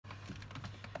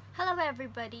Hello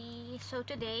everybody! So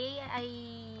today I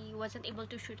wasn't able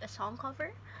to shoot a song cover,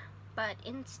 but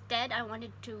instead I wanted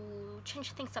to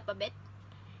change things up a bit.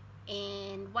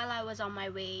 And while I was on my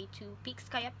way to pick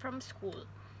Sky up from school,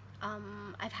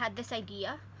 I've had this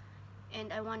idea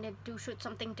and I wanted to shoot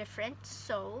something different,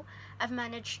 so I've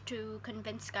managed to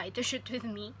convince Sky to shoot with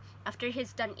me after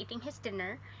he's done eating his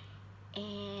dinner,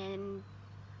 and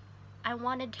I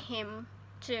wanted him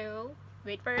to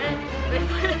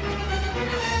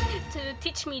to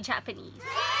teach me Japanese.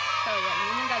 So yun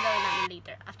yung gagawin namin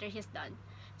later after he's done.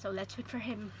 So let's wait for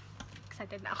him.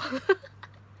 Excited na ako.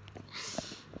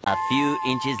 A few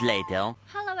inches later.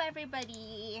 Hello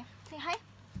everybody! Say hi!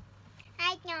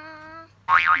 Hi, no.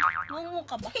 Mungu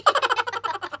ka ba?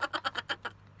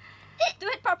 Do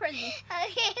it properly!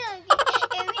 Okay.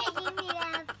 You're making me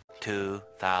laugh.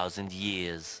 2,000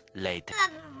 years later.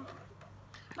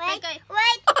 Wait. Okay.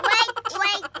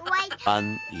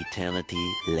 An eternity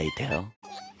later.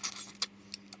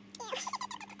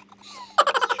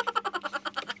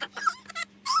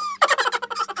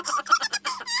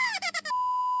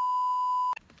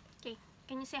 Okay,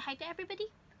 can you say hi to everybody?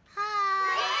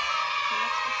 Hi. Okay,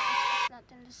 let's that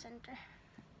in the center.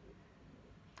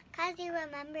 Cause you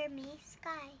remember me,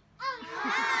 Sky.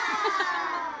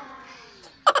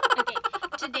 Okay,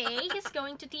 today he's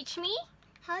going to teach me.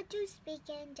 How to speak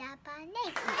in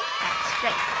Japanese. That's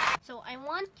great. So I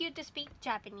want you to speak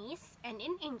Japanese and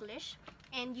in English,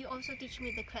 and you also teach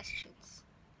me the questions.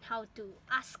 How to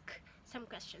ask some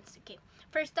questions. Okay.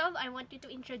 First off, I want you to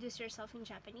introduce yourself in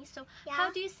Japanese. So Yeah. how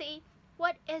do you say,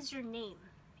 what is your name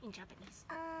in Japanese?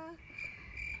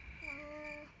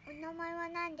 Onomai wa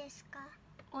nan desu ka?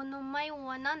 Onomai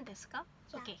wa nan desu ka?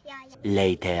 Okay. Yeah.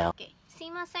 Later. Okay.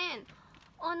 Sumimasen.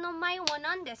 Onomai wa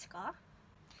nan desu ka?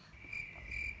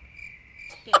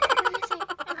 Okay. What did you say?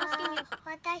 I'm asking you.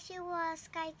 Watashi wa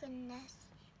Sky-kun desu.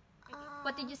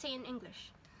 What did you say in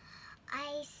English?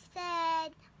 I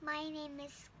said my name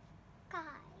is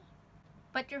Sky.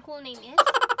 But your whole name is?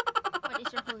 What is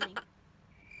your whole name?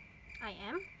 I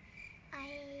am? I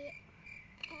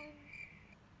am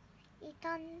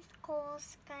Ethan Cole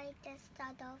Sky desu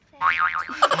dolphin.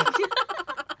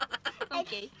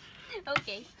 Okay.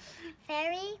 Okay.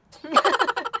 Fairy?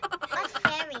 What's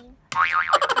fairy?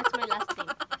 That's my last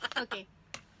name. Okay.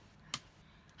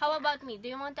 How about me? Do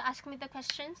you want to ask me the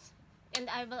questions? And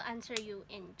I will answer you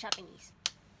in Japanese.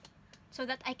 So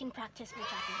that I can practice my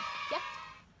Japanese. Yeah?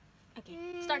 Okay.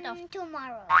 Start off.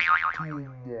 Tomorrow.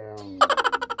 Tomorrow!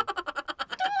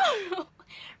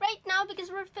 Right now,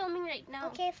 because we're filming right now.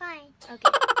 Okay, fine.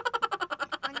 Okay.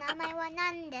 Onamai wa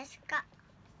nan desu ka?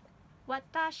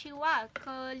 Watashi wa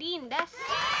kulitan desu.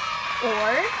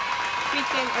 Or, we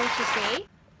can also say,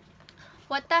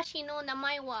 Watashi no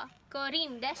namai wa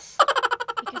kulitan desu.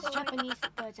 Because Japanese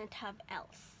doesn't have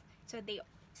L's. So they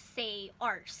say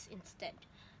R's instead.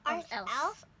 Ars, Else.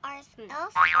 else, ars, Hmm.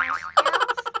 else, ars,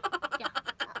 else. Yeah.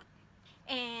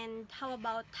 And how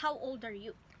about, how old are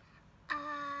you?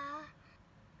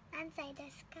 Nansai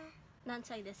desu ka?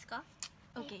 Nansai desu ka?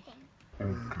 Okay. I think.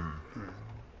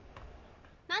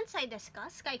 Nansai desu ka,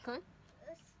 Sky-kun?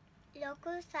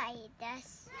 6歳で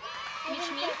す. Which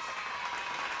means?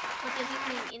 What does it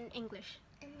mean in English?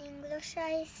 In English,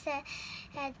 I said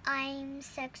I'm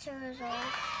 6 years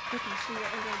old. Okay, so you're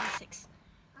already 6.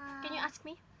 Can you ask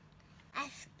me?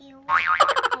 Ask you. How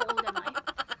old am I?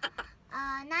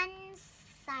 何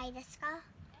歳ですか?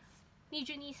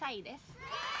 22 歳です.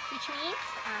 Which means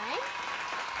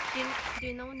I'm... Do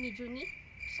you know 22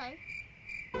 歳?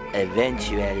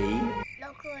 Eventually.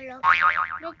 66.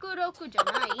 66じゃ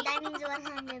ない? That means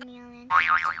 100 million.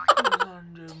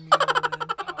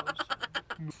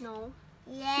 No.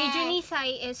 Yes. 22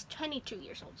 歳 is 22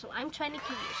 years old. So I'm 22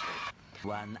 years old.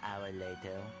 1 hour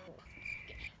later.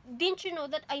 Didn't you know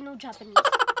that I know Japanese?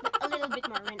 But a little bit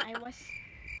more when I was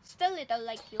still little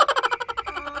like you.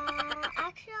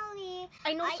 Actually,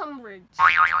 I know some words.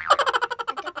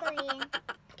 Ate Colleen.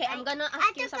 Okay, I'm gonna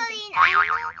ask you Ate something. Colleen, I know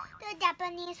the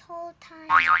Japanese whole time.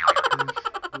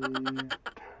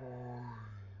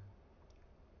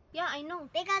 Yeah, I know.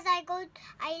 Because I go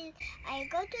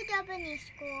to Japanese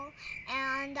school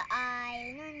and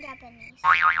I learn Japanese.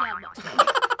 Yeah, but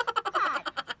What?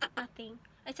 nothing.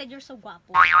 I said you're so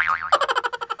guapo.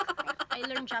 I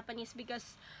learned Japanese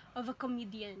because of a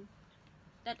comedian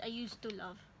that I used to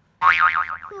love.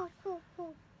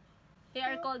 Who? They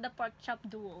are called the Pork Chop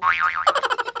Duo.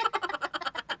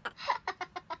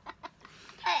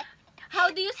 How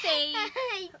do you say...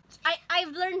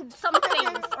 I've learned some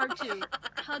things or two.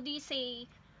 How do you say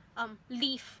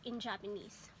leaf in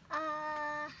Japanese?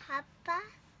 Happa?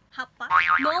 Happa?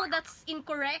 No, that's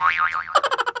incorrect.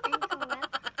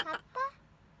 Incorrect.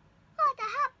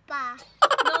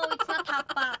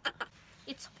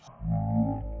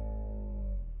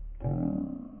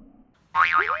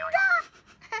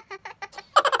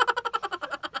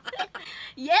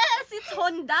 Yes, it's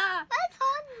Honda. What's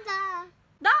Honda?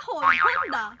 Dahon,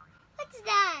 Honda. What's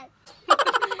that?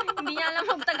 Hindi niya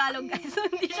alam mag-Tagalog, guys. So,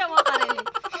 hindi siya makarelate.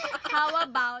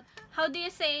 How do you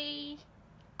say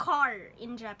car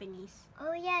in Japanese?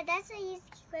 Oh yeah, that's a easy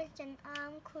question.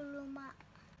 Kuruma.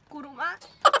 Kuruma?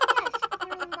 Yes,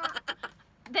 kuruma.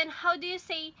 Then how do you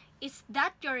say, is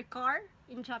that your car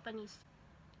in Japanese?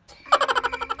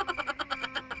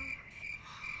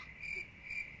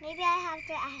 Maybe I have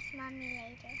to ask mommy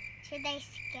later. Should I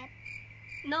skip?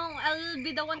 No, I'll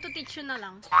be the one to teach you na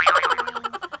lang.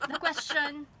 The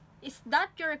question, is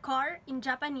that your car in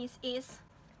Japanese is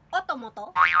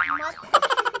otomoto? Is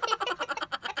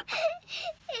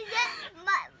that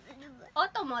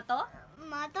Otomoto?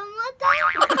 motomoto?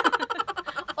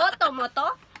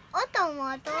 Otomoto?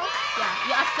 Otomoto? Yeah,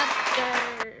 you ask that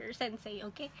your sensei,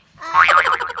 okay? How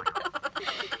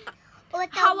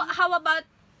about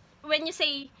when you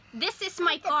say, this is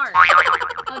my car?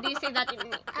 How do you say that in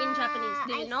Japanese?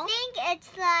 Do you know? I think it's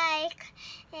like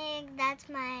that's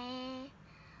my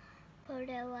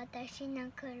watashi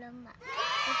no kuruma.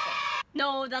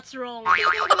 No, that's wrong. You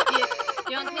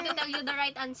want me to tell you the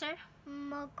right answer?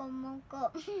 Moko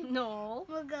moko. No.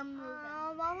 Muga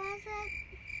muga. What was it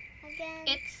again?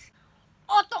 It's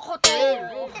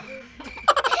otokoto.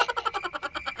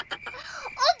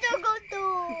 Otokoto.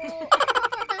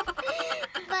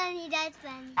 Funny, that's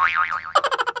funny.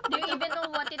 Do you even know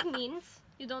what it means?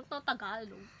 You don't know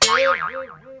Tagalog.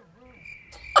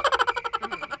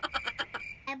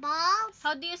 Eyeballs?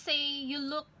 How do you say you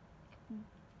look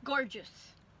gorgeous?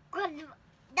 Good.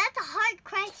 That's a hard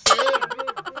question.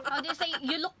 How do you say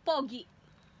you look pogi?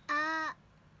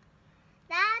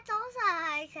 That's also a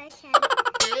hard question.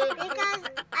 Because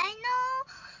I know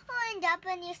in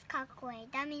Japanese kakoi.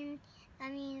 That means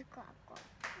kakoi.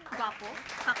 Guapo?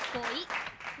 Kakoi?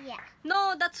 Yeah.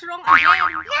 No, that's wrong again.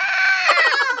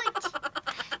 Ouch!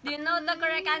 Do you know the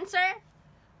correct answer?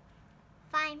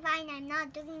 Fine, I'm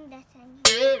not doing this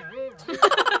anymore.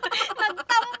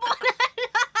 Nagtampo na.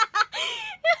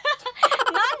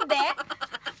 Nande?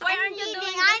 Why aren't you doing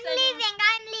this I'm anymore?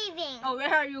 leaving. Oh,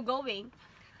 where are you going?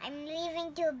 I'm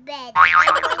leaving to bed.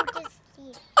 I'm going to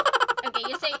sleep. Okay,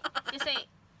 you say,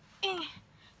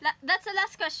 that's the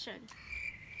last question.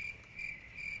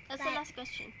 That's the Bye. last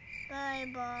question.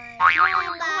 Bye.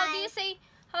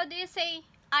 How do you say,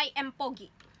 I am pogi?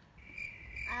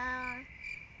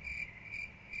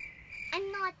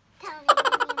 I'm not telling you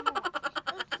anymore.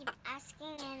 You keep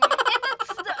asking and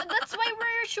That's why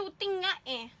we're shooting nga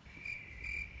eh.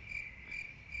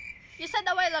 You said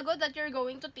a while ago that you're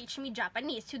going to teach me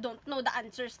Japanese. You don't know the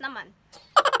answers naman.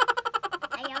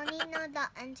 I only know the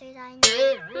answers I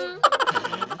know.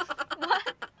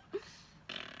 What?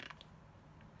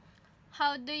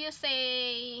 How do you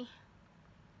say...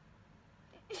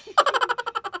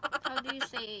 How do you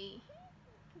say...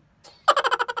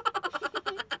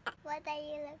 What are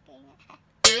you looking at?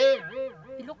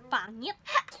 You look pangit.